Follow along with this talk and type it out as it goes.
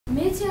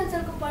मेची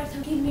अञ्चलको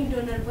प्रथम kidney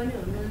donor पनि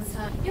हुनुहुन्छ,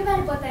 यो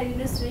बारे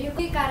बताइदिनुहोस् न, यो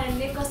के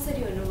कारणले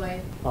कसरी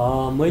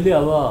हुनुभयो?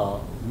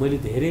 मैले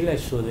धेरैलाई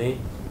सोधेँ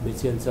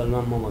मेची अञ्चलमा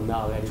मभन्दा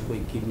अगाडि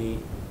कोही किडनी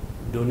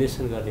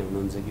डोनेसन गर्ने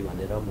हुनुहुन्छ कि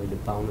भनेर, मैले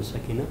पाउन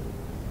सकिनँ।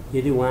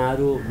 यदि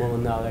उहाँहरू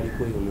मभन्दा अगाडि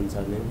कोही हुनुहुन्छ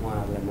भने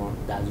उहाँहरूलाई म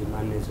दाजु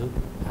मान्नेछु,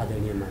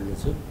 आदरणीय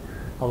मान्नेछु।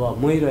 अब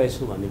मै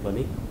रहेछु भने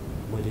पनि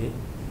मैले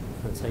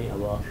चाहिँ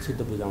अब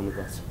चित्त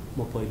बुझाउनुपर्छ, म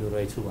पहिलो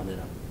रहेछु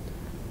भनेर।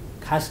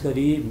 खास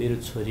गरी मेरो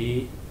छोरी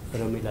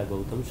रमिला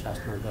गौतम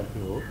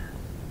स्वास्थ्यकर्मी हो,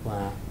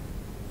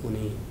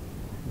 उनी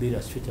वीर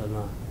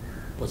हस्पिटलमा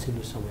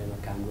पछिल्लो समयमा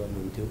काम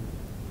गर्नुहुन्थ्यो।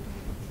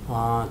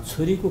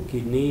 छोरीको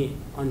किडनी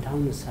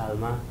 58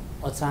 सालमा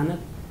अचानक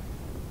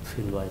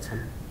फेल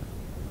भएछन्।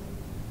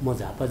 म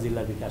झापा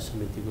जिल्ला विकास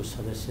समितिको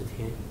सदस्य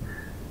थिएँ।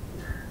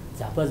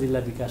 झापा जिल्ला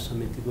विकास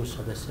समितिको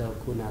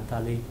सदस्यको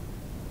नाताले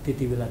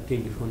त्यति बेला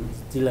टेलिफोन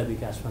जिल्ला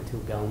विकासमा थियो,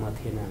 गाउँमा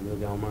थिएन, हाम्रो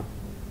गाउँमा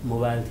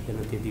मोबाइल थिएन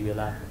त्यति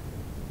बेला।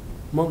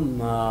 म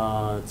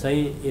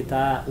चाहिँ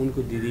यता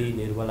उनको दिदी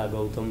निर्मला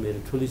गौतम, मेरो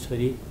ठुली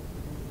छोरी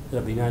र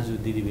भिनाजु,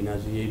 दिदी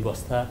भिनाजु यही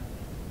बस्दा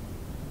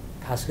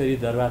खास गरी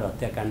दरबार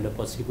हत्याकाण्ड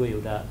पछिको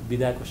एउटा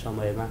बिदाको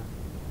समयमा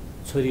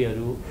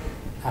छोरीहरू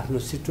आफ्नो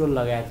सिट्रोल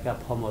लगायतका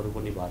फर्महरू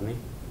पनि भर्ने,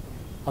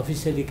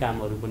 अफिसियली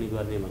कामहरू पनि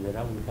गर्ने भनेर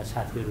उनका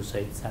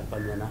साथीहरूसहित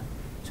 4-5 जना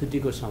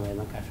छुट्टीको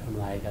समयमा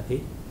काठमाडौँ आएका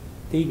थिए।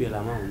 त्यही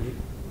बेलामा उनी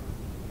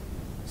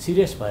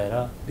सिरियस भएर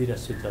वीर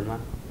हस्पिटलमा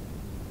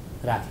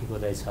राखेको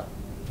रहेछ,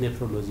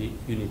 नेफ्रोलोजी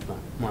युनिटमा।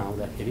 म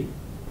आउँदाखेरि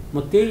म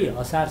त्यही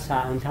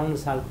 58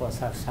 सालको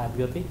असार 7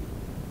 गते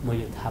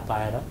मैले थाहा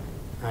पाएर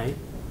आएँ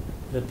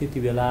र त्यति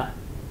बेला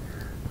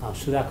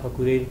सुरा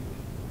खकुरेल,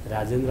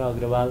 राजेन्द्र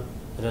अग्रवाल,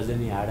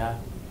 रजनी हाडा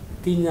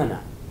 3 जना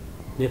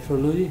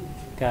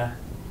नेफ्रोलोजीका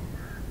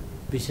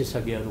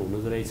विशेषज्ञहरू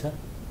हुनुहुँदो रहेछ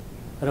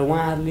र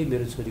उहाँहरूले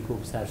मेरो छोरीको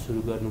उपचार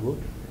सुरु गर्नुभयो।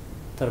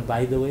 तर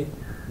बाइ द वे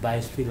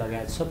बायोप्सी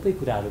लगायत सबै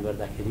कुराहरू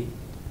गर्दाखेरि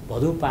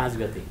भदौ 5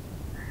 गते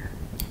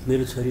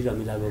मेरो छोरी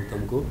रमिला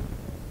गौतमको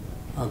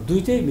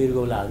दुईटै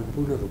मृगौलाहरू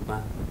पूर्ण रूपमा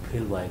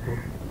फेल भएको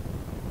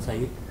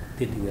चाहिँ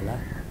त्यति बेला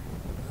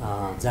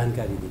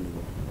जानकारी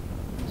दिनुभयो।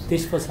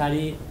 त्यस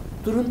पछाडि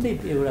तुरुन्तै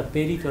एउटा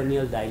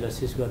पेरिटोनियल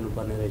डायलिसिस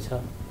गर्नुपर्ने रहेछ।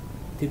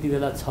 त्यति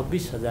बेला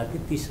 26,000 कि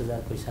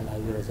 30,000 पैसा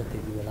लाग्दो रहेछ।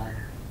 त्यति बेला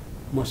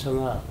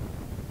मसँग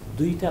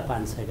 2टा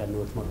 500 का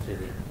नोट मात्रै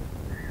थिए।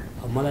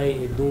 मलाई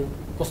एकदम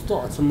कस्तो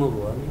अचम्म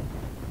भयो भने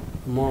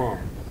म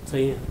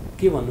चाहिँ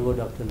के भन्नुभयो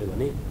डाक्टरले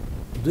भने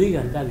 2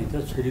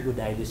 घन्टाभित्र छोरीको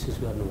डायलिसिस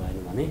गर्नु भएन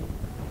भने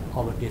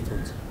अब डेथ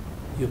हुन्छ।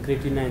 यो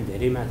क्रेटिनाइन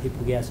धेरै माथि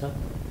पुगेको छ,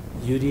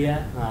 युरिया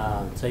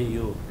चाहिँ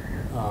यो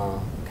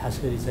खास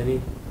गरी चाहिँ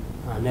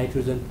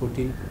नाइट्रोजन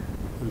प्रोटिन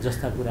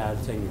जस्ता कुराहरू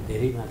चाहिँ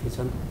धेरै माथि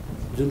छन्,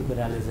 जुन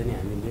कुराले चाहिँ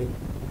हामीले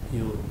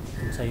यो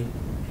चाहिँ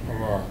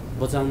अब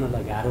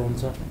बचाउनलाई गाह्रो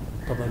हुन्छ,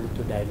 तपाईँले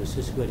त्यो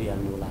डायलिसिस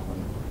गरिहाल्नु होला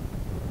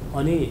भन्नुभयो।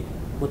 अनि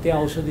म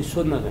त्यहाँ औषधि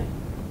सोध्न गएँ,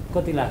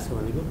 कति लाग्छ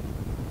भनेको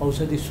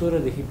औषधि 16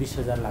 देखि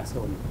 20,000 लाग्छ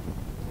भन्नु।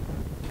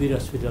 वीर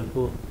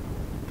हस्पिटलको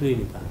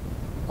क्लिनिकमा,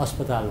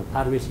 अस्पतालमा,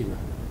 फार्मेसीमा।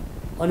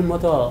 अनि म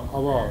त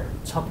अब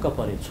छक्क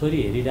परेँ। छोरी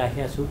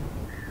हेरिराखेको छु,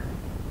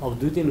 अब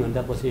 2-3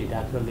 घन्टापछि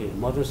डाक्टरले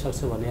मर्न सक्छ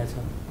भनेको छ।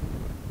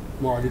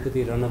 म अलिकति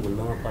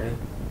रणभुल्लोमा परेँ।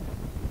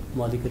 म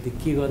अलिकति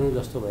के गरौँ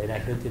जस्तो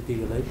भइराख्यो। त्यति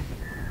बेला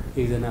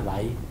एकजना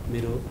भाइ,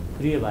 मेरो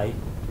प्रिय भाइ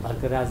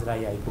हर्कराज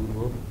राई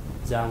आइपुग्नुभयो,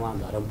 जहाँ उहाँ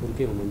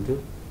धरमपुरकै हुनुहुन्थ्यो।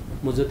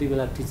 म जति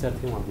बेला टिचर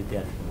थिएँ उहाँ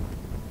विद्यार्थी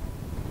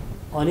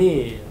हुनुहुन्थ्यो। अनि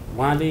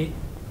उहाँले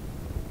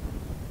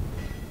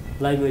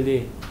मैले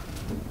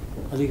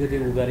अलिकति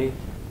उ गरेँ।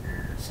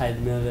 सायद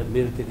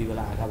मेरो त्यति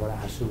बेला आँखाबाट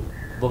आँसु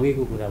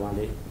बगेको कुरा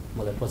उहाँले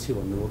मलाई पछि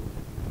भन्नुभयो।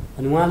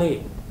 अनि उहाँले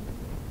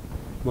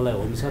मलाई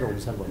होमसर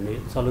भन्ने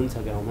चलन छ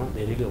गाउँमा,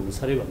 धेरैले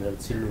होमसरै भनेर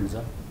चिन्नुहुन्छ।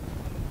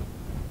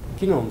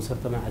 किन होमसर,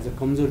 तपाईँ आज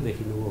कमजोर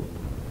देखिनुभयो?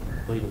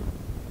 होइन,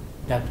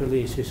 डाक्टरले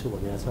यसो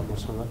भनेको छ,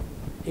 मसँग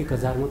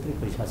 1,000 मात्रै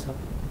पैसा छ,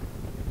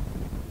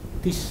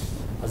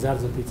 30,000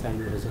 जति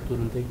चाहिने रहेछ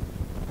तुरुन्तै।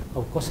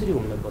 अब कसरी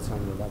उनलाई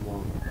बचाउनु होला,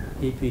 म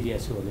यही पिरिया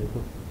छु भनेको।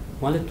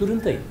 उहाँले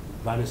तुरुन्तै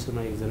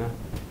बानेश्वरमा एकजना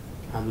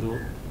हाम्रो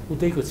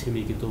उतैको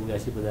छिमेकी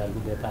तौगासी बजारको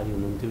व्यापारी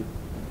हुनुहुन्थ्यो,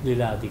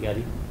 लीला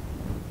अधिकारी,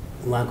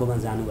 उहाँकोमा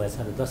जानुभएछ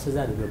र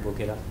 10,000 रुपियाँ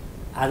बोकेर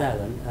आधा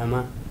घन्टामा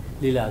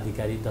लीला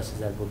अधिकारी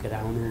 10,000 बोकेर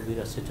आउनु वीर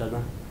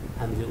हस्पिटलमा।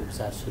 हामीले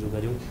उपचार सुरु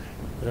गऱ्यौँ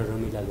र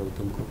रमिला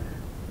गौतमको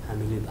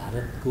हामीले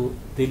भारतको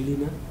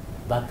दिल्लीमा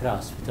बात्रा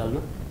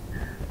हस्पिटलमा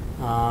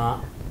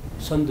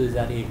सन्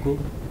 2001 को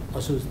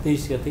असोज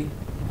 23 गते,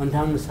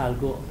 58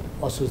 सालको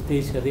असोज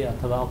 23 गते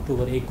अथवा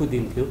अक्टोबर 1 को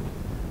दिन थियो।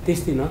 त्यस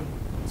दिन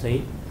चाहिँ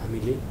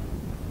हामीले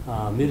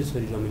मेरो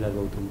छोरी रमिला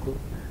गौतमको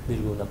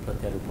मृगौला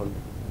प्रत्यारोपण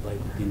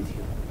भएको दिन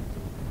थियो।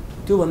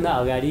 त्योभन्दा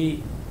अगाडि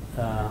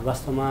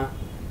वास्तवमा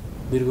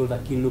मृगौला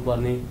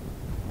किन्नुपर्ने,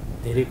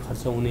 धेरै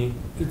खर्च हुने,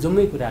 यी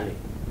जम्मै कुराले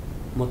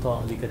म त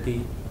अलिकति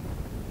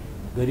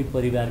गरिब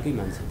परिवारकै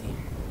मान्छे थिएँ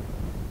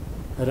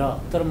र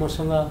तर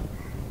मसँग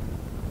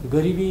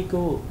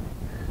गरिबीको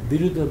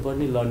विरुद्ध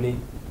पनि लड्ने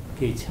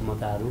केही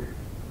क्षमताहरू,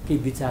 केही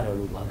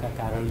विचारहरू भएका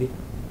कारणले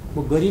म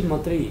गरिब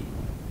मात्रै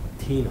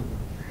थिइनँ,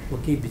 म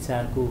केही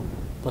विचारको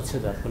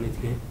पक्षधर पनि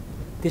थिएँ।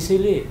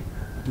 त्यसैले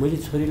मैले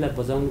छोरीलाई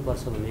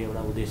बचाउनुपर्छ भन्ने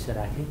एउटा उद्देश्य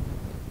राखेँ।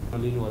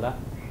 नलिनु होला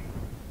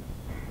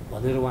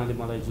भनेर उहाँले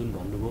मलाई जुन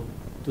भन्नुभयो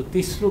त्यो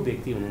तेस्रो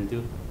व्यक्ति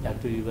हुनुहुन्थ्यो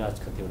डाक्टर युवराज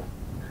खतिवडा।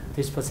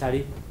 त्यस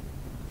पछाडि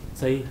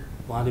चाहिँ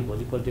उहाँले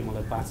भोलिपल्ट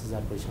मलाई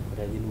 5,000 पैसा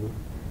पठाइदिनु भयो।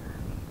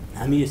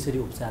 हामी यसरी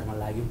उपचारमा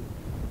लाग्यौँ।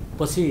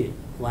 पछि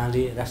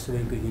उहाँले राष्ट्र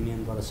ब्याङ्कको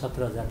युनियनबाट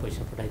 17,000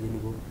 पैसा पठाइदिनु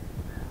भयो।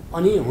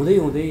 अनि हुँदै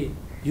हुँदै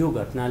यो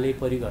घटनाले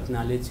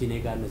परिघटनाले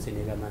चिनेका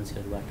नचिनेका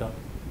मान्छेहरूबाट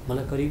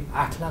मलाई करिब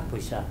 8 लाख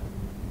पैसा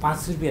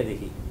 5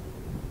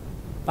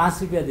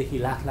 रुपियाँदेखि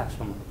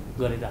लाखसम्म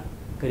गरेर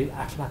करिब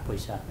 8 लाख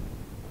पैसा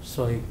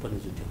सहयोग पनि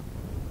जुट्यो।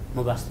 म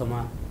वास्तवमा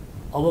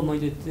अब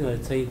मैले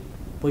चाहिँ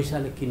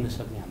पैसाले किन्न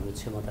सक्ने हाम्रो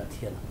क्षमता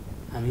थिएन।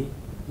 हामी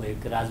म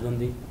एक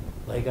राजबन्दी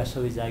भएका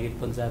सबै जागिर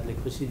पञ्चायतले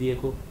खुसी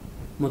दिएको,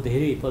 म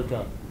धेरैपल्ट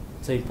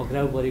चाहिँ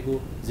पक्राउ परेको,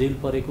 जेल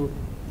परेको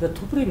र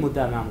थुप्रै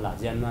मुद्दा मामला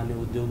ज्यानमार्ने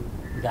उद्योग,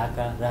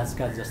 डाका,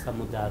 राजकाज जस्ता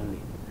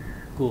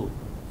मुद्दाहरूको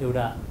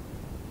एउटा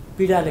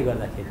पीडाले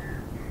गर्दाखेरि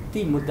ती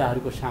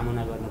मुद्दाहरूको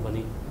सामना गर्न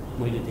पनि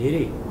मैले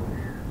धेरै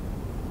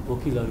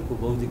वकिलहरूको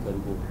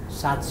बौद्धिकहरूको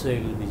साथ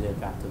सहयोगले विजय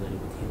प्राप्त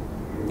गरेको थिएँ।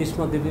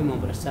 त्यसमध्येमै म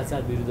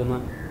भ्रष्टाचार विरुद्धमा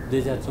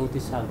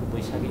 2034 सालको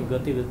वैशाख 1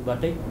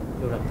 गतेबाटै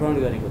एउटा प्रण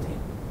गरेको थिएँ।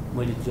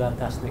 मैले जुवा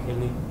तास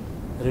नखेल्ने,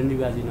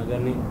 रन्डीबाजी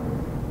नगर्ने,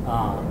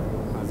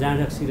 जाँड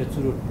रक्सी र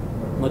चुरोट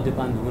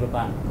मद्यपान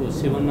धुम्रपानको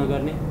सेवन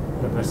नगर्ने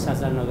र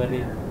भ्रष्टाचार नगर्ने,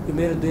 यो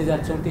मेरो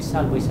 2034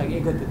 साल वैशाख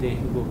 1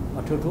 गतेदेखिको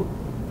अठोट हो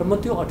र म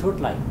त्यो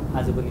अठोटलाई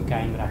आज पनि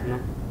कायम राख्न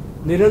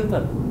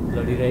निरन्तर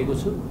लडिरहेको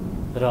छु।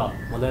 र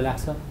मलाई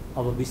लाग्छ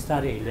अब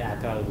बिस्तारै यसले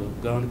आकार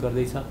ग्रहण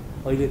गर्दैछ।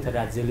 अहिले त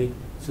राज्यले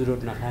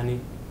चुरोट नखाने,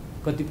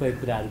 कतिपय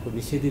कुराहरूको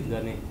निषेधित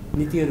गर्ने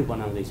नीतिहरू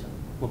बनाउँदैछ।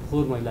 म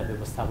फोहोर मैला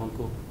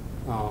व्यवस्थापनको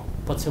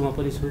पक्षमा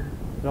पनि छु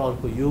र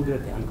अर्को योग र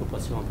ध्यानको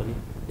पक्षमा पनि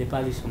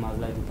नेपाली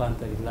समाजलाई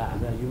रूपान्तरितलाई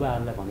हाम्रा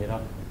युवाहरूलाई भनेर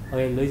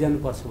अगाडि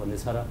लैजानुपर्छ भन्ने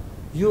छ। र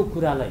यो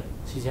कुरालाई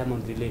शिक्षा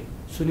मन्त्रीले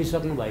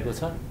सुनिसक्नु भएको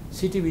छ।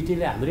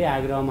 सिटिभिटीले हाम्रै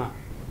आग्रहमा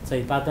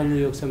चाहिँ पातन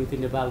योग समिति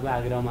नेपालको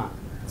आग्रहमा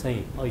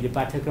चाहिँ अहिले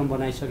पाठ्यक्रम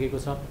बनाइसकेको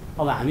छ।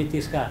 अब हामी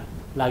त्यसका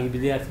लागि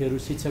विद्यार्थीहरू,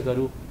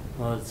 शिक्षकहरू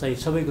चाहिँ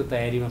सबैको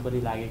तयारीमा पनि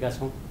लागेका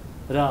छौँ।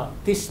 र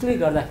त्यसले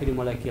गर्दाखेरि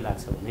मलाई के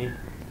लाग्छ भने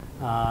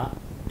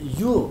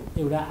यो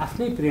एउटा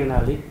आफ्नै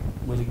प्रेरणाले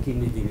मैले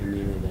किडनी दिने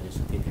निर्णय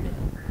गरेछु त्यति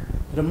बेला।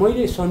 र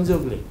मैले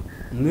संजोगले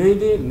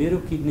मेरो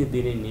किडनी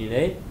दिने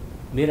निर्णय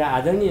मेरा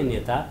आदरणीय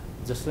नेता,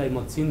 जसलाई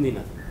म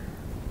चिन्दिनँ,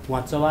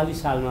 उहाँ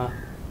 44 सालमा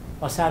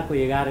असारको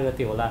 11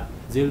 गते होला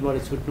जेलबाट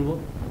छुट्नुभयो।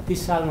 30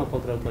 सालमा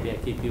पक्राउ परे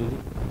केपी ओली।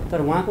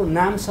 तर उहाँको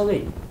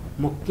नामसँगै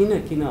म किन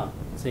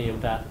चाहिँ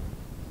एउटा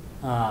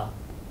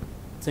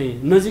चाहिँ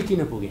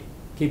नजिकिन पुगेँ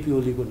केपी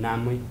ओलीको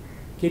नाममै।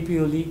 केपी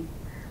ओली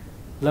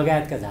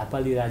लगायतका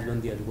झापाली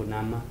राजबन्दीहरूको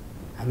नाममा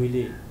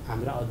हामीले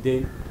हाम्रा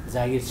अध्ययन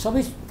जागिर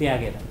सबै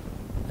त्यागेर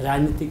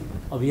राजनीतिक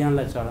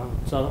अभियानलाई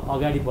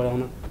अगाडि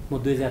बढाउन म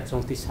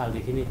 2034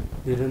 सालदेखि नै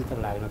निरन्तर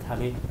लाग्न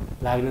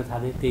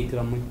थालेँ। त्यही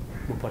क्रममै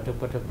म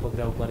पटक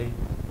पक्राउ परेँ।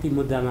 ती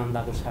मुद्दा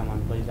मामलाको सामान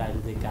पनि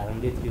राजनीतिक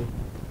कारणले थियो।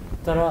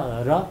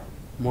 र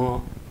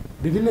म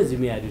विभिन्न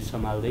जिम्मेवारीहरू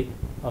सम्हाल्दै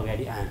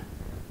अगाडि आएँ।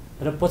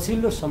 र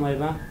पछिल्लो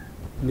समयमा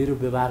मेरो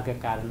व्यवहारका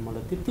कारण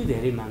मलाई त्यति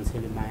धेरै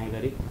मान्छेले माया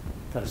गरे।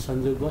 तर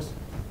संयोगवश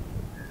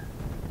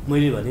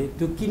मैले भने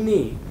त्यो किन्ने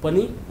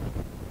पनि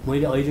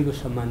मैले अहिलेको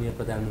सम्मानीय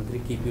प्रधानमन्त्री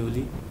केपी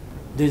ओली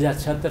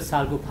 2076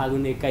 सालको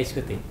फागुन 21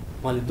 गते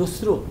उहाँले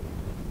दोस्रो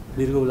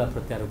मृगौला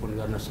प्रत्यारोपण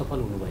गर्न सफल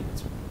हुनुभएको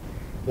छ।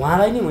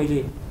 उहाँलाई नै मैले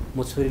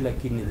म छोरीलाई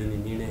किडनी दिने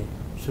निर्णय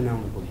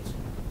सुनाउनु पुगेको छु।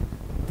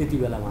 त्यति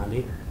बेला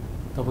उहाँले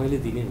तपाईँले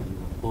दिने भन्नुभयो।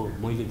 हो,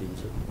 मैले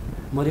दिन्छु,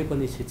 मरे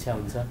पनि शिक्षा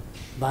हुन्छ,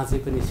 बाँचे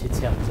पनि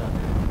शिक्षा हुन्छ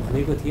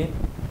भनेको थिएँ।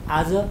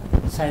 आज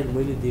सायद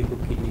मैले दिएको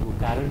किडनीको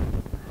कारण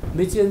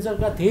मेची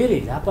अञ्चलका धेरै,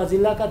 झापा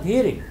जिल्लाका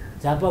धेरै,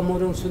 झापा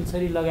मोरङ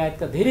सुनसरी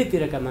लगायतका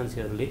धेरैतिरका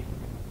मान्छेहरूले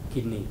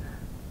किडनी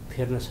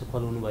फेर्न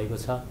सफल हुनुभएको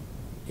छ।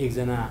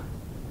 एकजना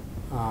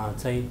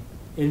चाहिँ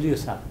एलडिओ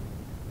साहब,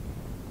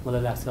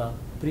 मलाई लाग्छ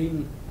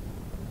प्रेम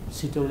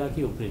सिटौला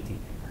कि उप्रेती,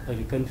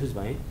 अहिले कन्फ्युज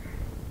भएँ,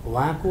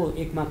 उहाँको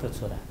एकमात्र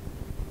छोरा,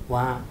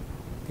 उहाँ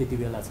त्यति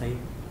बेला चाहिँ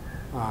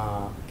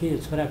के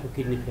छोराको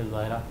किडनी फेल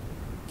भएर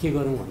के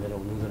गरौँ भनेर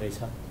हुनुहुँदो रहेछ।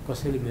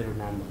 कसैले मेरो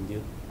नाम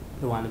भनिदियो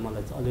र उहाँले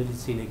मलाई अलिअलि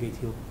चिनेकै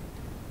थियो।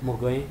 म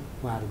गएँ,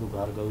 उहाँहरूको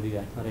घर गौरी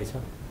राख्न रहेछ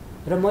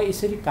र म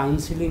यसरी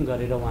काउन्सिलिङ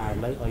गरेर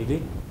उहाँहरूलाई अहिले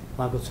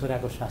उहाँको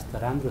छोराको स्वास्थ्य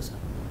राम्रो छ।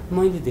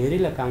 मैले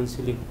धेरैलाई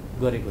काउन्सिलिङ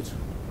गरेको छु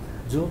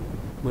जो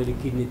मैले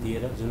किडनी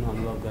दिएर जुन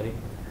अनुभव गरेँ।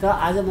 त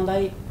आज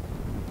मलाई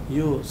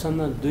यो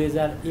सन्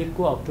 2001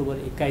 को अक्टोबर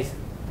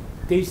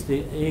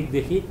 23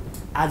 देखि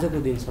आजको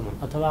दिनसम्म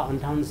अथवा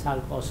 58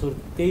 सालको असोज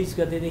 23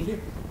 गतेदेखि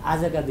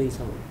आजका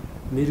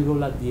दिनसम्म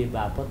मृगौला दिए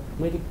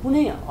बापत मैले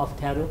कुनै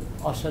अप्ठ्यारो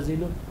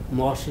असजिलो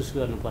महसुस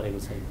गर्नु परेको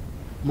छैन।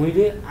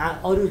 मैले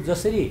अरू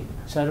जसरी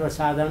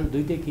सर्वसाधारण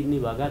दुईटै किडनी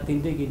भएका,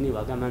 तिनटै किडनी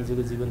भएका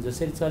मान्छेको जीवन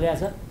जसरी चलेको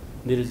छ,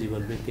 मेरो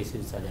जीवन पनि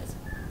त्यसरी चलेको छ।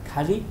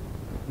 खालि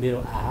मेरो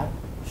आहार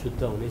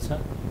शुद्ध हुनेछ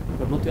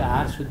र म त्यो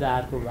आहार शुद्ध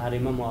आहारको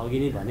बारेमा म अघि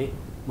नै भने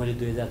मैले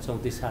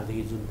 2034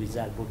 सालदेखि जुन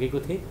विचार बोकेको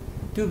थिएँ,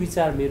 त्यो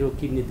विचार मेरो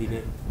किडनी दिने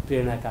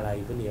प्रेरणाका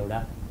लागि पनि एउटा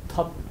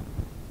थप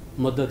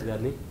मद्दत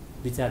गर्ने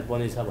विचार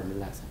बनेछ भन्ने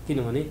लाग्छ।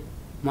 किनभने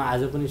म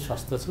आज पनि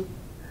स्वस्थ छु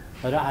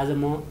र आज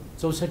म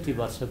 64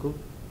 वर्षको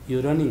यो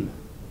रनिङमा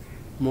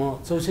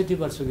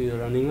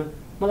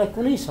मलाई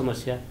कुनै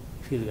समस्या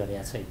फिल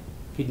गरेको छैन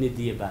किडनी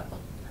दिए बापत।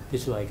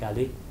 त्यसो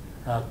भएकाले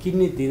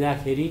किडनी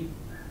दिँदाखेरि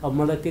अब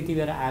मलाई त्यति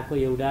बेला आएको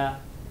एउटा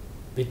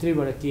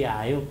भित्रैबाट के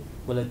आयो,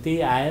 मलाई त्यही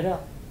आएर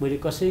मैले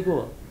कसैको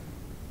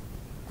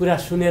कुरा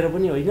सुनेर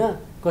पनि होइन,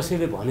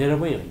 कसैले भनेर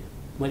पनि होइन,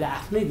 मैले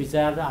आफ्नै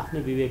विचार र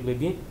आफ्नै विवेकले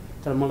दिएँ।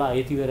 तर मलाई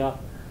यति बेला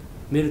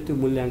मेरो त्यो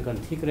मूल्याङ्कन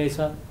ठिक रहेछ,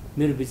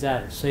 मेरो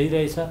विचार सही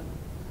रहेछ।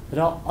 र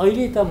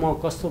अहिले त म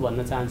कस्तो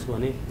भन्न चाहन्छु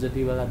भने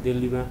जति बेला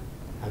दिल्लीमा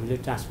हामीले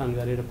ट्रान्सप्लान्ट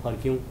गरेर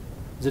फर्क्यौँ,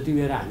 जति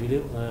बेला हामीले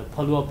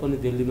फलोअप पनि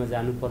दिल्लीमा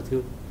जानु पर्थ्यो,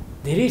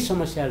 धेरै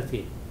समस्याहरू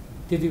थिए।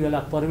 त्यति बेला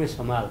परमेश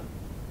हमाल,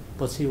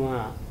 पछि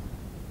उहाँ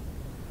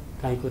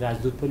काहीँको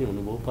राजदूत पनि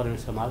हुनुभयो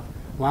परमेश हमाल,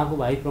 उहाँको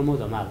भाइ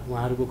प्रमोद हमाल,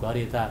 उहाँहरूको घर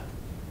यता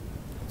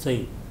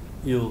चाहिँ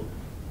यो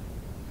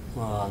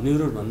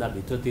न्युरोडभन्दा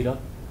भित्रतिर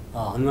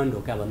हनुमान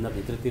ढोकाभन्दा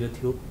भित्रतिर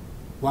थियो।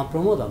 उहाँ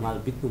प्रमोद हमाल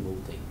बित्नुभयो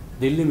उतै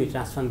दिल्लीमै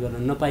ट्रान्सप्लान्ट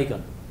गर्न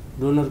नपाइकन।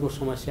 डोनरको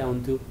समस्या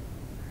हुन्थ्यो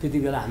त्यति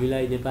बेला,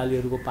 हामीलाई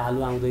नेपालीहरूको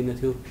पालो आउँदैन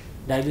थियो,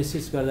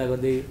 डायलिसिस गर्दा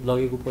गर्दै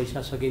लगेको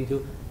पैसा सकिन्थ्यो,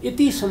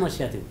 यति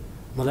समस्या थियो।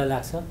 मलाई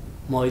लाग्छ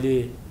म अहिले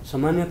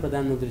सामान्य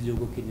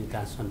प्रधानमन्त्रीज्यूको किडनी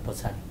ट्रान्सप्लान्ट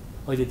पछाडि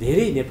अहिले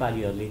धेरै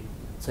नेपालीहरूले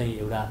चाहिँ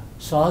एउटा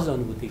सहज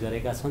अनुभूति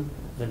गरेका छन्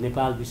र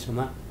नेपाल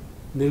विश्वमा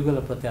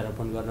मृगौला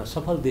प्रत्यारोपण गर्न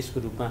सफल देशको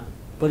रूपमा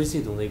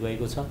परिचित हुँदै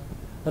गएको छ।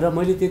 र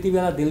मैले त्यति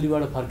बेला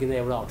दिल्लीबाट फर्किँदा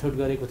एउटा अठोट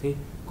गरेको थिएँ,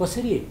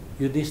 कसरी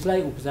यो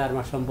देशलाई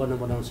उपचारमा सम्पन्न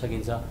बनाउन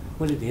सकिन्छ।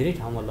 मैले धेरै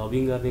ठाउँमा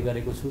लबिङ गर्ने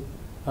गरेको छु,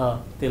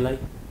 त्यसलाई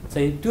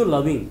चाहिँ त्यो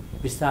लबिङ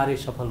बिस्तारै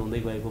सफल हुँदै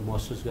गएको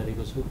महसुस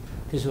गरेको छु।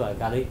 त्यसो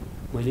भएकाले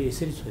मैले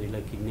यसरी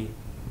छोरीलाई किडनी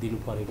दिनु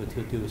परेको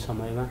थियो त्यो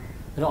समयमा,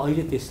 र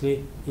अहिले त्यसले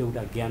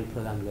एउटा ज्ञान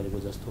प्रदान गरेको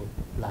जस्तो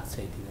लाग्छ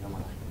यति बेला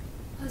मलाई।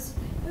 हजुर,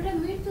 एउटा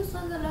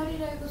मृत्युसँग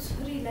लडिरहेको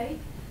छोरीलाई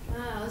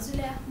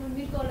हजुरले आफ्नो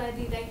मृगौला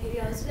दिँदाखेरि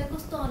हजुरलाई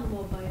कस्तो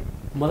अनुभव भयो?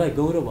 मलाई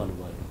गौरव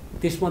अनुभव।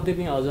 त्यसमध्ये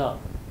पनि अझ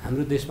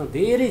हाम्रो देशमा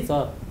धेरै त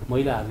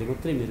महिलाहरूले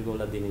मात्रै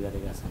मृगौला दिने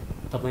गरेका छन्।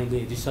 तपाईँले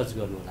रिसर्च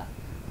गर्नुहोला।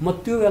 म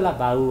त्यो बेला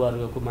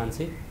बाबुवर्गको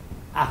मान्छे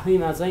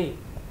आफैमा चाहिँ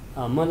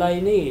मलाई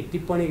नै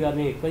टिप्पणी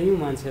गर्ने कयौँ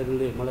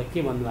मान्छेहरूले मलाई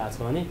के भन्नुभएको छ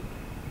भने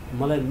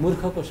मलाई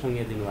मूर्खको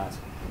संज्ञा दिनुभएको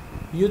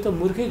छ। यो त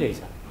मूर्खै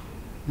रहेछ,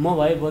 म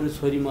भए बरु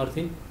छोरी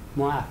मर्थिन्,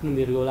 म आफ्नो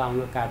मृगौला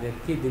आउन काटेर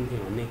के दिन्थेँ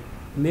भन्ने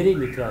मेरै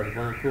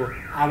मित्रहरूको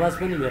आवाज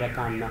पनि मेरा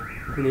कानमा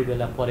कुनै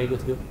बेला परेको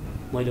थियो।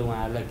 मैले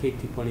उहाँहरूलाई केही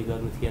टिप्पणी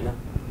गर्नु थिएन,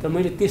 तर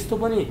मैले त्यस्तो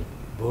पनि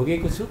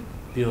भोगेको छु,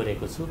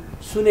 बिहोरेको छु,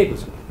 सुनेको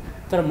छु।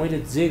 तर मैले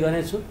जे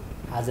गरेछु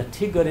आज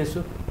ठिक गरेछु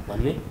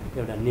भन्ने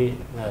एउटा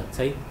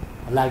चाहिँ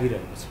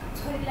लागिरहेको छ।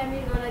 छोरीलाई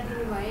मृगौला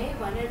दिनुभए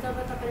भनेर जब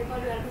तपाईँले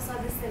परिवारको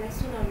सदस्यलाई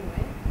सुनाउनु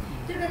भयो,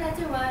 त्यो बेला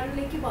चाहिँ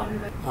उहाँहरूले के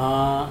भन्नुभयो?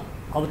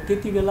 अब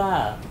त्यति बेला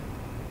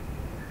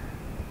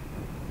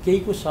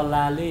केहीको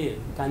सल्लाहले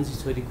कान्छी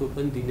छोरीको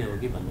पनि दिने हो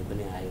कि भन्ने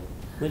पनि आयो।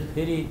 मैले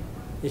फेरि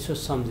यसो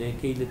सम्झेँ,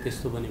 केहीले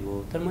त्यस्तो पनि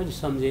भयो। तर मैले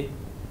सम्झेँ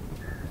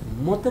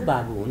म त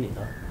बाबु हो नि त,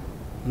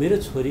 मेरो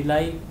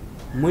छोरीलाई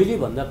मैले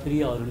भन्दा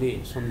प्रिय अरूले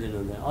सम्झिनु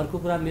हुँदैन। अर्को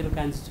कुरा, मेरो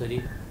कान्छी छोरी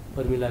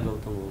प्रमिला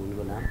गौतम हो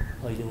उनको नाम।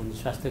 अहिले उनी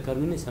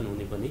स्वास्थ्यकर्मी नै छन्,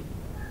 उनी पनि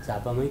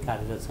झापामै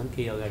कार्यरत छन्।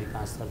 केही अगाडि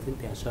 5 साल दिन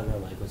त्यहाँ सर्वे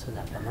भएको छ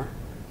झापामा।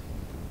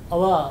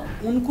 अब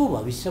उनको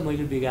भविष्य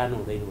मैले बिगार्नु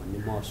हुँदैन भन्ने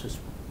महसुस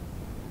भयो।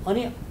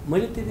 अनि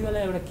मैले त्यति बेला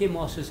एउटा के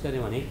महसुस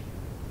गरेँ भने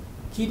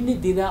किडनी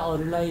दिँदा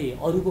अरूलाई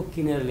अरूको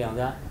किनेर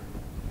ल्याउँदा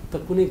त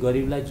कुनै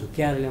गरिबलाई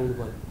झुक्क्याएर ल्याउनु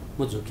पर्यो। म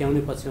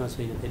झुक्क्याउने पक्षमा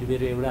छैन। फेरि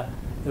मेरो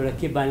एउटा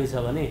के बानी छ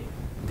भने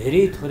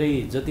धेरै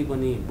थोरै जति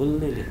पनि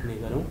बोल्ने लेख्ने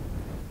गरौँ,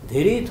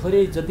 धेरै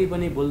थोरै जति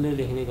पनि बोल्ने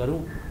लेख्ने गरौँ,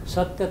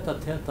 सत्य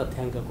तथ्य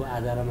तथ्याङ्कको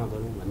आधारमा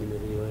गरौँ भन्ने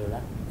मेरो यो एउटा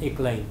एक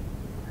लाइन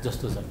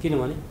जस्तो छ।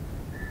 किनभने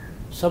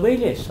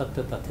सबैले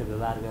सत्य तथ्य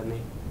व्यवहार गर्ने,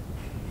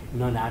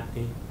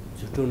 नढाँट्ने,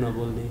 झुटो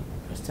नबोल्ने,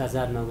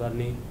 भ्रष्टाचार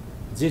नगर्ने,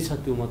 जे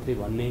छ त्यो मात्रै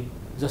भन्ने,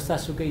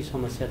 जस्तासुकै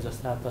समस्या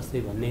जस्ता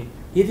तस्तै भन्ने,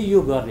 यदि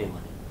यो गर्ने हो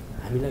भने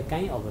हामीलाई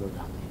कहीँ अवरोध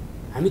आउँदैन।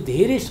 हामी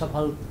धेरै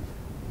सफल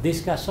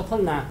देशका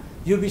सफल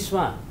यो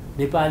विश्वमा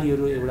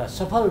नेपालीहरू एउटा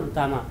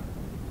सफलतामा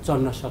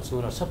चढ्न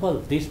सक्छौँ र सफल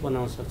देश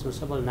बनाउन सक्छौँ,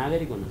 सफल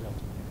नागरिक हुन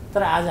सक्छौँ।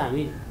 तर आज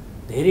हामी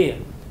धेरै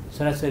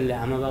छोराछोरीले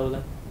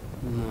आमाबाबुलाई,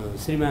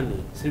 श्रीमानले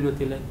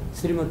श्रीमतीलाई,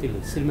 श्रीमतीले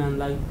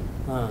श्रीमानलाई,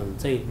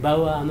 चाहिँ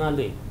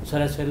बाबुआमाले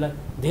छोराछोरीलाई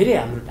धेरै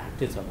हाम्रो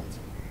ढाँटे चलन छ।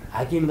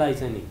 हाकिमलाई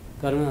चाहिँ नि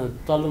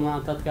तल्लोमा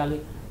तत्कालै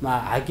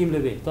हाकिमले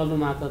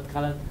तल्लोमा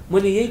तत्कालै।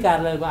 मैले यही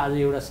कार्यालयको आज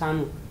एउटा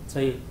सानो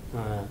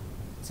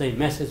चाहिँ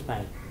मेसेज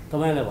पाएँ।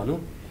 तपाईँलाई भनौँ,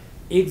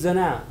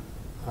 एकजना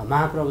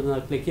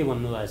महाप्रबन्धकले के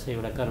भन्नुभएछ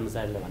एउटा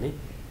कर्मचारीलाई भने,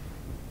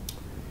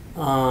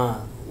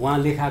 उहाँ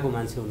लेखाएको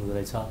मान्छे हुनुहुँदो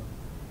रहेछ,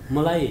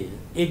 मलाई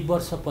 1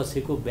 वर्ष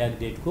पछिको ब्याक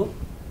डेटको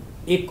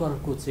 1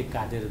 करोडको चेक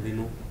काटेर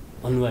दिनु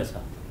भन्नुभएछ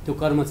त्यो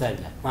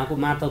कर्मचारीलाई, उहाँको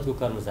मातहतको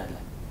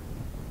कर्मचारीलाई।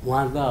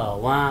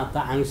 उहाँ त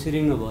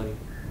आङसिरिङ्ग भयो।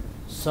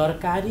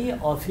 सरकारी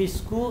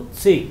अफिसको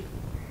चेक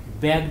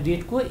ब्याक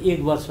डेटको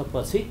 1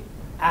 वर्षपछि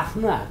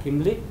आफ्नो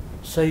हाकिमले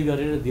सही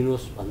गरेर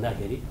दिनुहोस्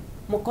भन्दाखेरि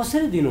म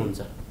कसरी दिनुहुन्छ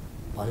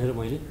भनेर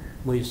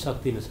म यो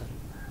सक्दिनँ सर,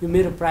 यो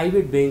मेरो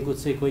प्राइभेट ब्याङ्कको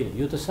चेक होइन,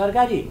 यो त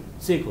सरकारी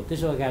चेक हो।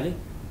 त्यसो भएकाले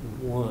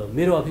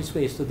मेरो अफिसको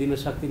यस्तो दिन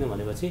सक्दिनँ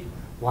भनेपछि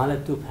उहाँलाई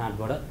त्यो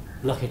फाँटबाट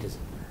लखेटेछ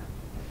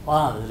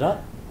र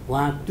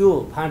उहाँ त्यो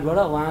फाँटबाट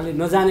उहाँले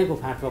नजानेको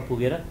फाँटमा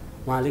पुगेर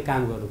उहाँले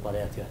काम गर्नु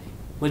परेको थियो अरे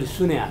मैले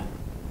सुने आज।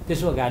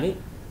 त्यसो भएकाले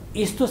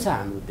यस्तो छ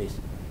हाम्रो देश।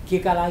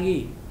 केका लागि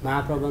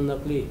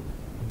महाप्रबन्धकले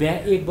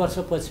 1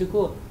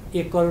 वर्षपछिको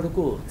 1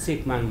 करोडको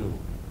चेक माग्नु,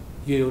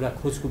 यो एउटा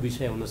खोजको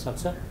विषय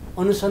हुनसक्छ,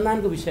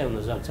 अनुसन्धानको विषय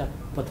हुनसक्छ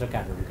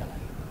पत्रकारहरूका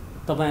लागि,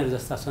 तपाईँहरू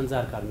जस्ता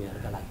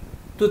सञ्चारकर्मीहरूका लागि।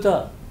 त्यो त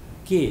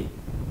के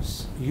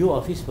यो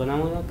अफिस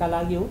बनाउनका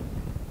लागि हो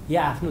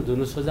या आफ्नो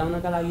धुनो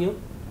सजाउनका लागि हो?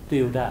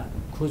 त्यो एउटा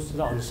खोज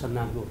र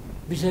अनुसन्धानको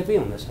विषय पनि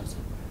हुनसक्छ।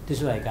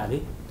 त्यसो भएकाले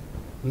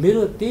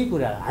मेरो त्यही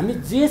कुरा, हामी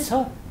जे छ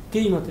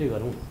त्यही मात्रै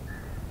गरौँ।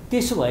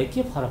 त्यसो भए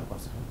के फरक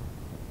पर्छ?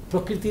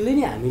 प्रकृतिले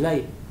नै हामीलाई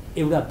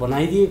एउटा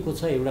बनाइदिएको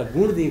छ, एउटा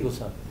गुण दिएको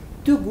छ।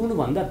 त्यो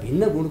गुणभन्दा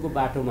भिन्न गुणको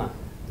बाटोमा,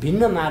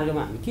 भिन्न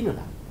मार्गमा हामी किन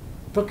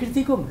लाग्छौँ?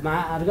 प्रकृतिको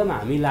मार्गमा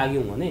हामी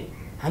लाग्यौँ भने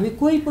हामी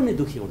कोही पनि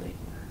दुःखी हुँदैन,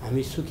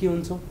 हामी सुखी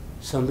हुन्छौँ,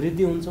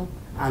 समृद्धि हुन्छौँ,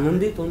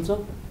 आनन्दित हुन्छौँ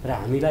र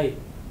हामीलाई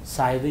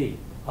सायदै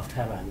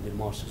अप्ठ्यारो हामीले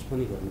महसुस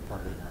पनि गर्नु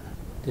पर्दैन होला।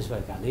 त्यस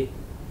भएकाले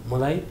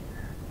मलाई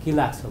के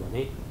लाग्छ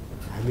भने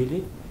हामीले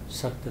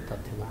सत्य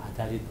तथ्यमा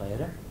आधारित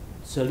भएर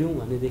चल्यौँ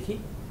भनेदेखि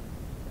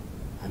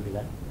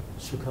हामीलाई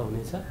सुख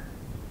हुनेछ,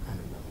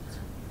 आनन्द हुनेछ।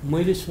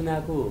 मैले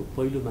सुनाएको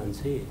पहिलो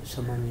मान्छे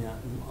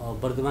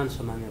वर्तमान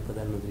सामान्य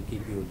प्रधानमन्त्री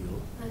केपी ओली हो।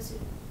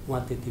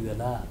 उहाँ त्यति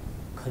बेला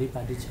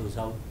खरिपाटी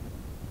छेउछाउ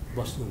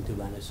बस्नुहुन्थ्यो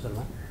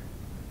बानेश्वरमा।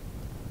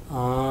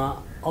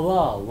 अब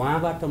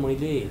उहाँबाट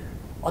मैले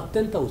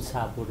अत्यन्त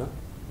उत्साहपूर्ण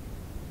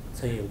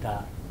चाहिँ एउटा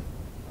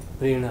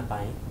प्रेरणा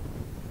पाएँ।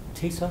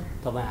 ठिक छ,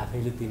 तपाईँ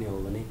आफैले दिने हो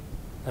भने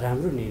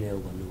राम्रो निर्णय हो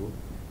भन्नुभयो।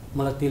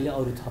 मलाई त्यसले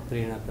अरू थप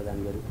प्रेरणा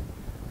प्रदान गर्यो।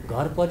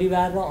 घर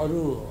परिवार र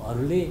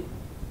अरूहरूले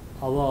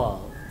अब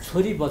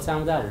छोरी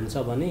बचाउँदा हुन्छ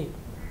भने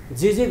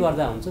जे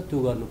गर्दा हुन्छ त्यो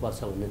गर्नुपर्छ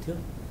भन्ने थियो।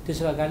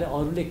 त्यसो भएकाले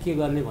अरूले के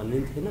गर्ने भन्ने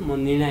थिएन, म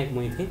निर्णायक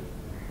मै थिएँ।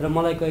 र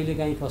मलाई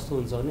कहिलेकाहीँ कस्तो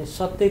हुन्छ भने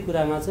सत्य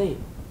कुरामा चाहिँ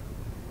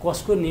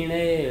कसको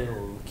निर्णय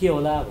के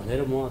होला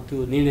भनेर म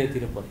त्यो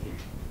निर्णयतिर पर्खेँ।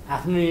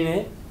 आफ्नो निर्णय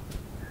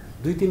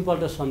 2-3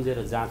 पल्ट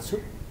सम्झेर जाँच्छु,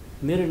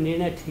 मेरो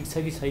निर्णय ठिक छ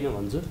कि छैन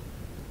भन्छु,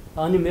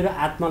 अनि मेरो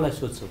आत्मालाई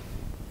सोध्छु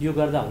यो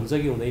गर्दा हुन्छ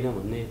कि हुँदैन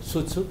भन्ने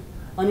सोध्छु।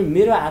 अनि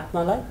मेरो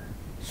आत्मालाई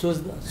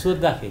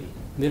सोद्धाखेरि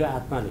मेरो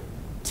आत्माले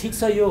ठिक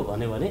छ यो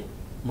भन्यो भने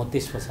म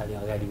त्यस पछाडि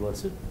अगाडि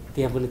बढ्छु।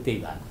 त्यहाँ पनि त्यही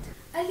भएको थियो।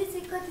 अहिले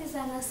चाहिँ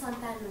कतिजना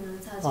सन्तान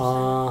हुनुहुन्छ?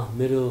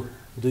 मेरो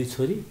 2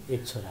 छोरी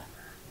 1 छोरा।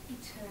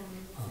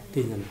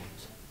 3 जना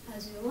हुन्छ।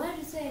 हजुर,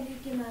 उहाँहरू चाहिँ अहिले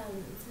केमा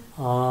हुनुहुन्छ?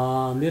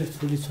 मेरो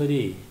ठुली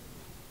छोरी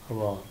अब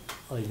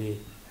अहिले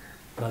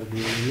घर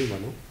गृहिणी नै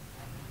भनौँ।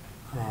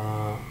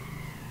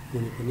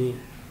 उनी पनि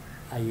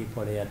आइए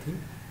पढेका थिइन्,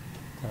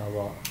 तर अब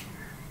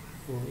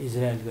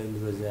इजरायल गइन्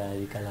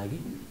रोजगारीका लागि।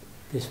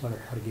 त्यसबाट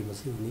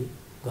फर्केपछि उनी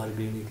घर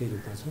गृहिणीकै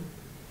रूपमा छन्।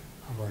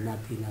 अब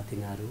नाति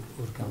नातिनाहरू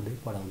हुर्काउँदै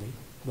पढाउँदै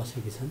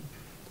बसेकी छन्।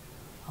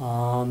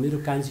 मेरो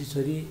कान्छी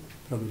छोरी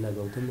प्रमिला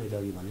गौतम, मैले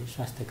अघि भने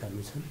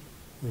स्वास्थ्यकर्मी छन्।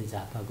 उनी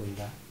झापाको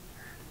एउटा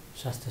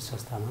स्वास्थ्य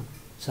संस्थामा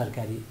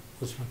सरकारी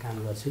उसमा काम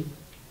गर्छिन्।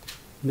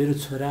 मेरो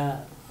छोरा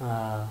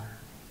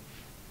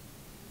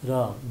र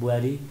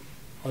बुहारी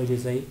अहिले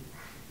चाहिँ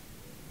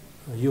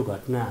यो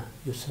घटना,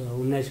 यो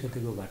 19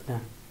 गतेको घटना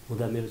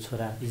हुँदा मेरो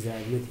छोरा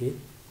इजरायलमै थिए।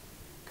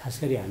 खास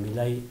गरी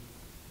हामीलाई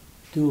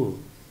त्यो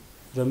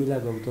रमिला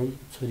गौतम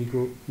छोरीको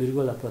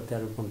मृगौला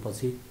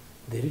प्रत्यारोपणपछि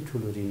धेरै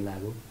ठुलो ऋण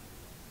लाग्यो।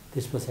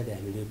 त्यस पछाडि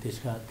हामीले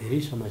त्यसका धेरै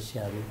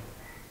समस्याहरू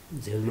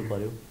झेल्नु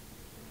पर्यो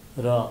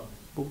र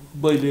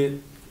मैले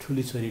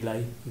ठुली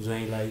छोरीलाई,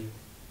 ज्वाइँलाई,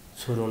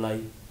 छोरोलाई,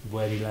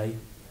 बुहारीलाई,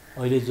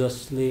 अहिले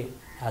जसले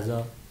आज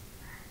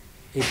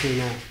 1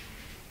 महिना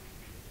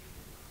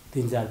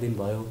 3-4 दिन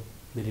भयो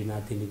मेरो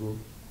नातिनीको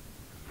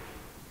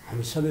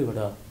हामी सबैबाट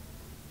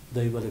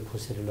दैवले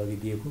खोसेर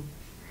लगिदिएको,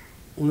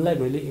 उनलाई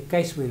मैले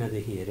 21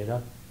 महिनादेखि हेरेर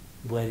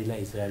बुहारीलाई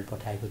इजरायल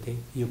पठाएको थिएँ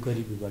यो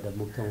गरिबीबाट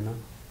मुक्त हुन।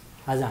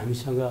 आज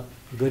हामीसँग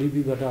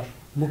गरिबीबाट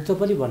मुक्त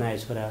पनि बनाए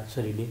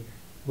छोराछोरीले,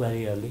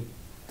 बुहारीहरूले।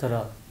 तर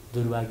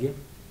दुर्भाग्य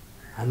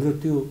हाम्रो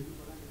त्यो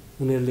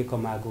उनीहरूले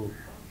कमाएको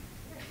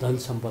धन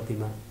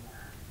सम्पत्तिमा,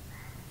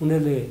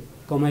 उनीहरूले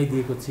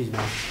कमाइदिएको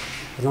चिजमा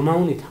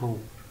रमाउने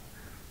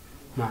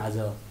ठाउँमा आज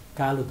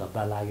कालो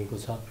धब्बा लागेको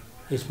छ।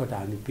 यसबाट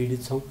हामी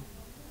पीडित छौँ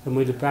र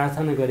मैले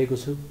प्रार्थना गरेको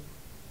छु,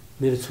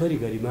 मेरो छोरी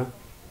गरिमा,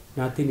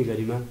 नातिनी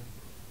गरिमा,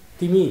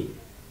 तिमी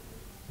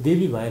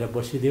देवी भएर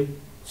बसिदेऊ,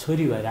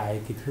 छोरी भएर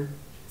आएकी थियौ,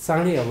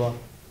 चाँडै अब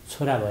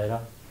छोरा भएर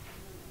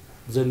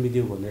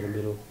जन्मिदेऊ भनेर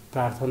मेरो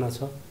प्रार्थना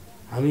छ।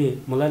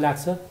 मलाई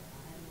लाग्छ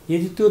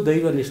यदि त्यो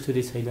दैव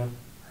निष्ठुरी छैन,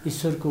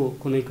 ईश्वरको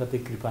कुनै कतै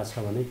कृपा छ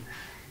भने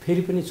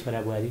फेरि पनि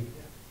छोरा बुहारी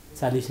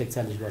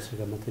 40-41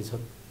 वर्षका मात्रै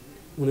छन्,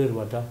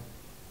 उनीहरूबाट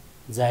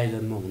जाय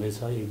जन्म हुनेछ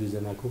 1-2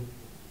 जनाको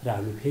र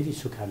हामी फेरि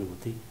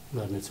सुखानुभूति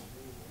गर्नेछौँ।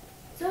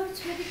 जब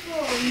छोरीको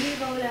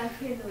मृगौला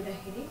फेल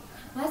हुँदाखेरि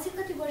उहाँ चाहिँ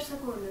कति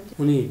वर्षको हुनुहुन्थ्यो?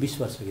 उनी 20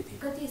 वर्षकी थिए।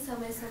 कति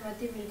समयसम्म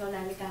त्यो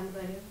मृगौलाले काम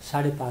गर्यो?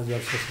 5.5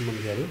 वर्षसम्म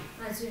गर्यो।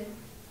 हजुर।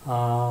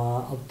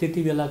 अब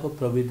त्यति बेलाको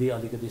प्रविधि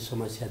अलिकति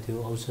समस्या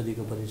थियो,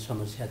 औषधिको पनि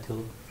समस्या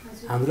थियो।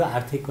 हाम्रो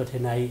आर्थिक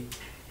कठिनाइ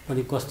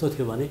पनि कस्तो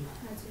थियो भने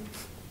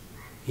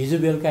हिजो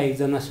बेलुका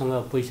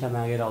एकजनासँग पैसा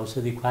मागेर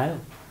औषधि खुवायो,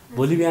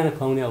 भोलि बिहान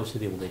खुवाउने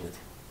औषधि हुँदैन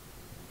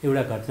थियो।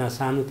 एउटा घटना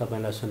सानो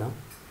तपाईँलाई सुनाऊ।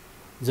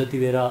 जति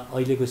बेर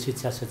अहिलेको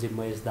शिक्षा सचिव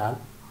महेश दाहाल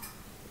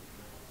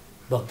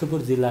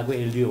भक्तपुर जिल्लाको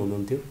एलडिओ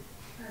हुनुहुन्थ्यो,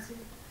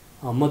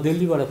 म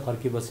दिल्लीबाट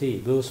फर्केपछि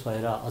बेहोस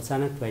भएर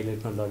अचानक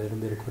टोइलेटमा लडेर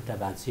मेरो खुट्टा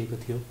भाँचिएको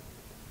थियो।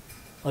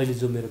 अहिले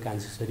जो मेरो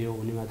कान्छी छोरी हो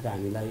उनी मात्र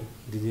हामीलाई,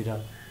 दिदी र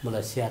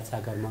मलाई स्याहार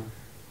चाकरमा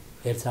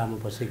हेरचाहमा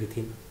बसेकी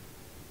थिइन्।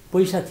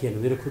 पैसा थिएन,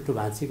 मेरो खुट्टो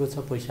भाँचिएको छ,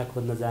 पैसा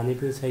खोज्न जाने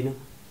पनि छैन।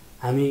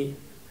 हामी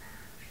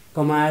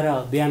कमाएर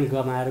बिहान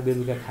कमाएर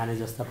बेलुका खाने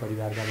जस्ता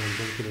परिवारका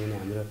हुन्थ्यौँ, किनभने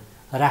हाम्रो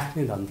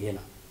राख्ने धन थिएन।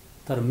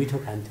 तर मिठो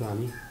खान्थ्यौँ,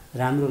 हामी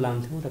राम्रो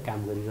लाउँथ्यौँ र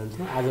काम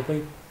गरिरहन्थ्यौँ। आज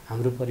पनि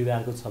हाम्रो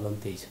परिवारको चलन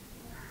त्यही छ।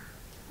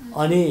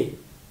 अनि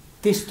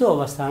त्यस्तो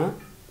अवस्थामा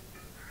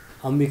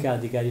अम्बिका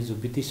अधिकारी जो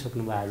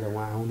बितिसक्नु भयो, आज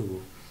उहाँ आउनुभयो।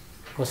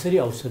 कसरी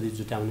औषधि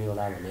जुटाउने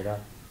होला भनेर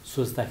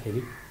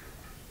सोच्दाखेरि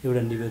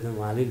एउटा निवेदन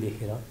उहाँले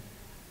लेखेर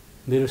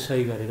मेरो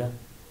सही गरेर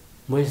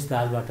महेश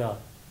दाहालबाट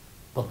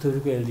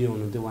भक्तपुरको एलडिओ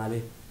हुनुहुन्थ्यो, उहाँले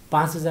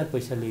 5000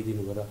 पैसा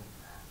ल्याइदिनु भयो र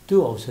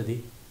त्यो औषधि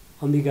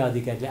अम्बिका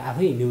अधिकारीले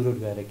आफै न्युरोड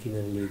गएर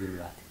किनेर ल्याइदिनु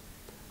भएको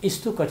थियो।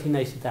 यस्तो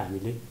कठिनाइसित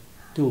हामीले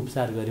त्यो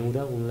उपचार गऱ्यौँ र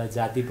उनलाई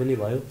जाति पनि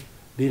भयो।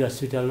 वीर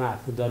हस्पिटलमा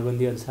आफ्नो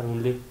दरबन्दी अनुसार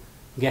उनले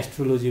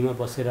ग्यास्ट्रोलोजीमा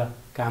बसेर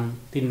काम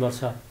 3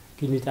 वर्ष,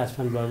 किडनी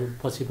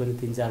ट्रान्सप्लान्ट पछि पनि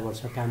 3-4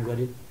 वर्ष काम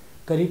गरिन्।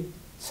 करिब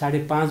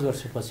 5.5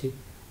 वर्षपछि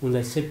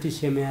उनलाई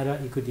सेप्टिसेमिया र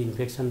इक्विटी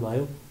इन्फेक्सन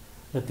भयो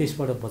र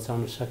त्यसबाट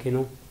बचाउन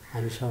सकेनौँ।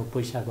 हामीसँग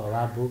पैसाको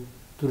अभाव भयो,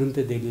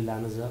 तुरुन्तै दिल्ली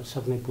लान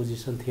सक्ने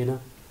पोजिसन थिएन।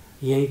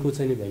 यहीँको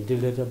चाहिँ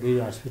भेन्टिलेटर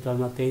वीर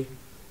हस्पिटलमा त्यही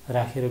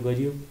राखेर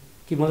गरियो।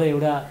 कि मलाई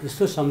एउटा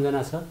यस्तो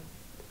सम्झना छ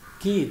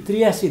कि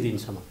 83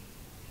 दिनसम्म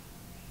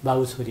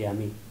बाबु छोरी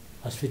हामी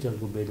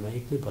हस्पिटलको बेडमा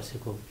एक्लै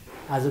बसेको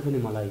आज पनि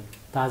मलाई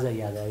ताजा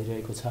याद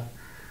आइरहेको छ।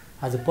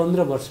 आज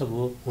 15 वर्ष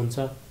भयो हुन्छ।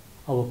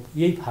 अब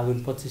यही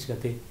फागुन 25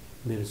 गते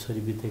मेरो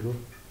छोरी बितेको,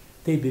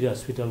 त्यही वीर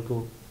हस्पिटलको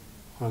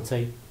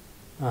चाहिँ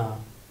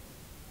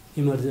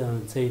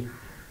चाहिँ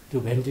त्यो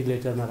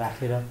भेन्टिलेटरमा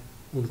राखेर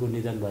उनको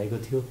निधन भएको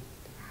थियो।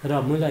 र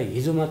मलाई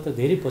हिजो मात्र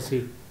धेरै पछि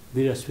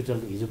वीर हस्पिटल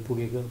हिजो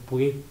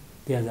पुगेँ।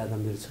 त्यहाँ जाँदा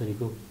मेरो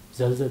छोरीको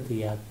जलजती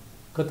याद,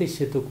 कतै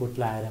सेतो कोट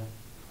लाएर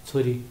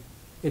छोरी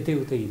यतै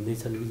उतै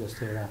हिँड्दैछन् कि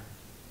जस्तो एउटा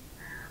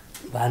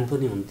भान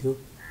पनि हुन्थ्यो।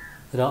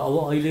 र अब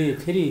अहिले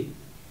फेरि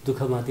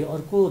दुःखमाथि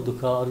अर्को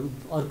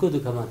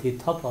दुःखमाथि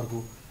थप अर्को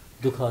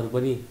दुःखहरू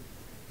पनि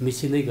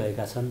मिसिँदै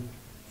गएका छन्।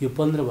 यो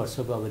 15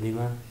 वर्षको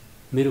अवधिमा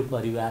मेरो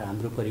परिवार,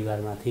 हाम्रो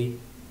परिवारमाथि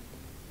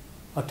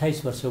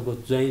 28 वर्षको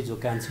ज्वाइँ जो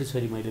कान्छी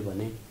छोरी मैले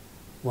भने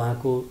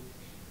उहाँको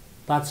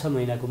 5-6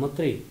 महिनाको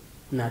मात्रै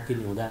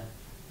नातिनी हुँदा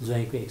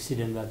ज्वाइँको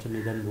एक्सिडेन्टबाट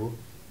निधन भयो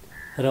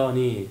र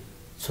अनि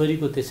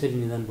छोरीको त्यसरी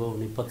निधन भयो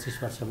उनी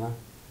 25 वर्षमा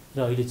र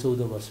अहिले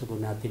 14 वर्षको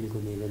नातिनीको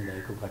निधन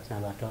भएको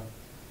घटनाबाट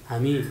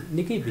हामी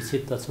निकै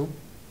विक्षिप्त छौँ।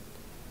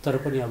 तर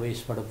पनि अब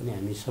यसबाट पनि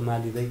हामी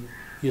सम्हालिँदै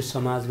यो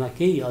समाजमा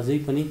केही अझै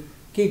पनि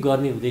केही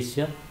गर्ने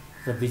उद्देश्य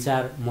र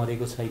विचार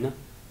मरेको छैन।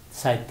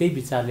 सायद त्यही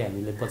विचारले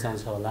हामीले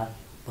बचाउँछ होला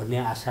भन्ने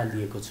आशा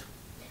लिएको छु।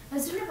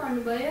 हजुरले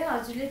भन्नुभयो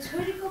हजुरले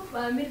छोरीको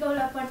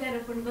मृगौला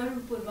प्रत्यारोपण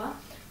गर्नु पूर्व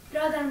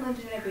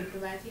प्रधानमन्त्रीलाई भेट्नु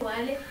भएको थियो।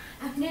 उहाँले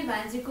आफ्नै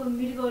भान्जीको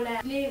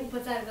मृगौलाले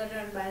उपचार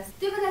गरिरहनु भएको छ।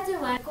 त्यो बेला चाहिँ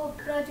उहाँको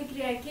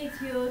प्रतिक्रिया के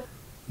थियो?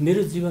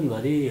 मेरो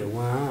जीवनभरि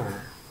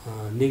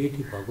उहाँ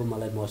नेगेटिभ भएको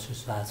मलाई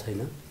महसुस भएको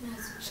छैन।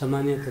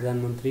 सामान्य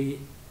प्रधानमन्त्री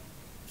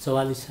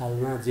 44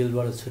 सालमा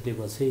जेलबाट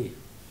छुटेपछि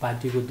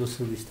पार्टीको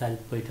दोस्रो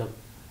विस्तारित बैठक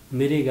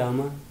मेरै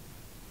गाउँमा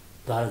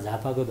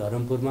झापाको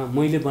धरमपुरमा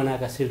मैले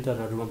बनाएका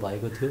सेल्टरहरूमा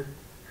भएको थियो,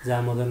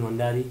 जहाँ मदन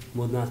भण्डारी,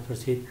 मोदनाथ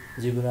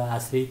प्रसिद्ध, जीवरा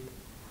आश्रित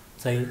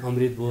चाहिँ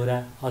अमृत बोहरा,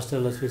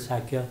 अष्टलक्ष्मी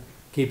साक्य,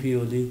 केपी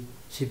ओली,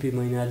 सिपी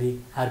मैनाली,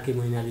 आरके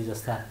मैनाली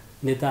जस्ता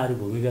नेताहरू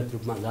भूमिगत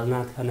रूपमा,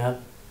 जलनाथ खनाल,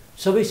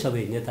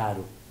 सबै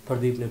नेताहरू,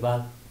 प्रदीप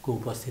नेपालको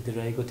उपस्थिति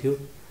रहेको थियो।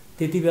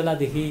 त्यति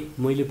बेलादेखि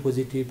मैले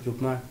पोजिटिभ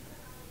रूपमा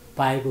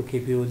पाएको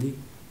केपी ओली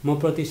म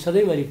प्रति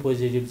सधैँभरि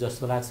पोजिटिभ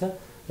जस्तो लाग्छ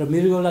र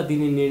मृगौला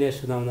दिने निर्णय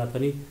सुनाउँदा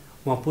पनि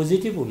उहाँ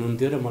पोजिटिभ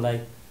हुनुहुन्थ्यो र मलाई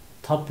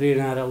थप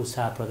प्रेरणा र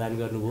उत्साह प्रदान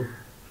गर्नुभयो।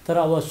 तर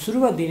अब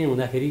सुरुमा दिने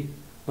हुँदाखेरि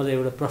मलाई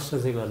एउटा प्रश्न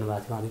चाहिँ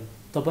गर्नुभएको थियो उहाँले,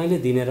 तपाईँले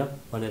दिने र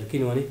भनेर।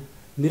 किनभने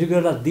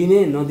मृगौला दिने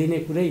नदिने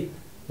कुरै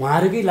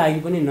उहाँहरूकै लागि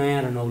पनि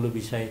नयाँ र नौलो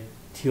विषय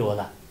थियो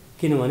होला।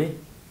 किनभने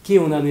के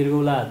हुँदा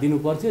मृगौला दिनु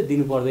पर्थ्यो,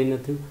 दिनु पर्दैन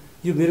थियो,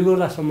 यो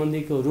मृगौला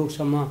सम्बन्धीको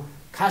रोगसम्म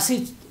खासै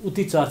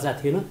उति चर्चा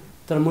थिएन।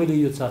 तर मैले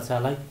यो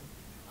चर्चालाई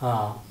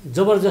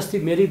जबरजस्ती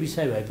मेरै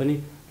विषय भए पनि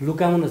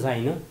लुकाउन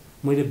चाहिनँ,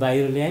 मैले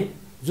बाहिर ल्याएँ,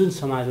 जुन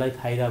समाजलाई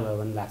फाइदा भयो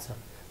भन्ने लाग्छ।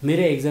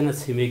 मेरो एकजना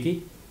छिमेकी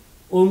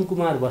ओम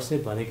कुमार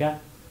बस्नेत भनेका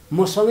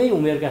मसँगै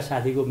उमेरका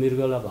साथीको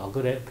मृगौला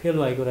फेल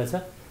भएको रहेछ।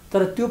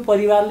 तर त्यो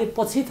परिवारले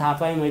पछि थाहा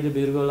पाएँ मैले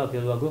मृगौला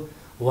फेल भएको,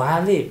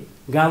 उहाँले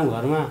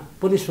गाउँघरमा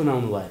पनि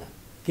सुनाउनु भएन,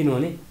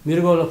 किनभने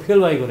मृगौला फेल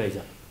भएको रहेछ।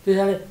 त्यस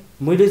कारणले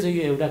मैले चाहिँ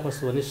यो एउटा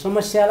कस्तो भने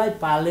समस्यालाई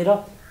पालेर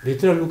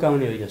भित्र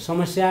लुकाउने होइन,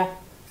 समस्या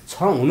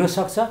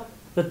हुनसक्छ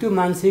र त्यो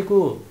मान्छेको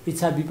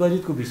इच्छा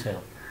विपरीतको विषय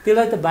हो।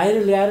 त्यसलाई त बाहिर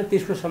ल्याएर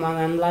त्यसको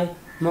समाधानलाई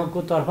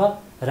को तर्फ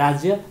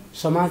राज्य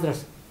समाज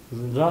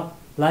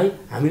रलाई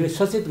हामीले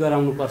सचेत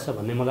गराउनुपर्छ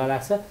भन्ने मलाई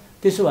लाग्छ।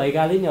 त्यसो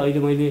भएकाले नि अहिले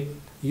मैले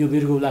यो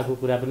मृगौलाको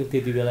कुरा पनि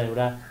त्यति बेला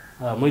एउटा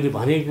मैले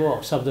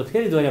भनेको शब्द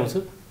फेरि दोहोऱ्याउँछु,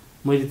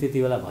 मैले त्यति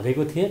बेला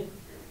भनेको थिएँ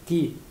कि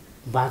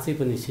बाँचे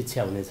पनि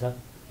शिक्षा हुनेछ,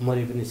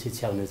 मरे पनि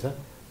शिक्षा हुनेछ।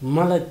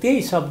 मलाई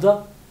त्यही शब्द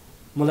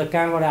मलाई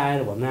कहाँबाट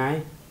आएर भन्न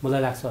आएँ,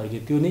 मलाई लाग्छ अहिले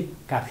त्यो नै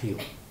काफी हो।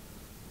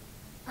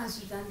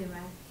 हजुर,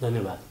 धन्यवाद।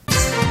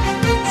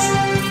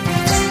 धन्यवाद।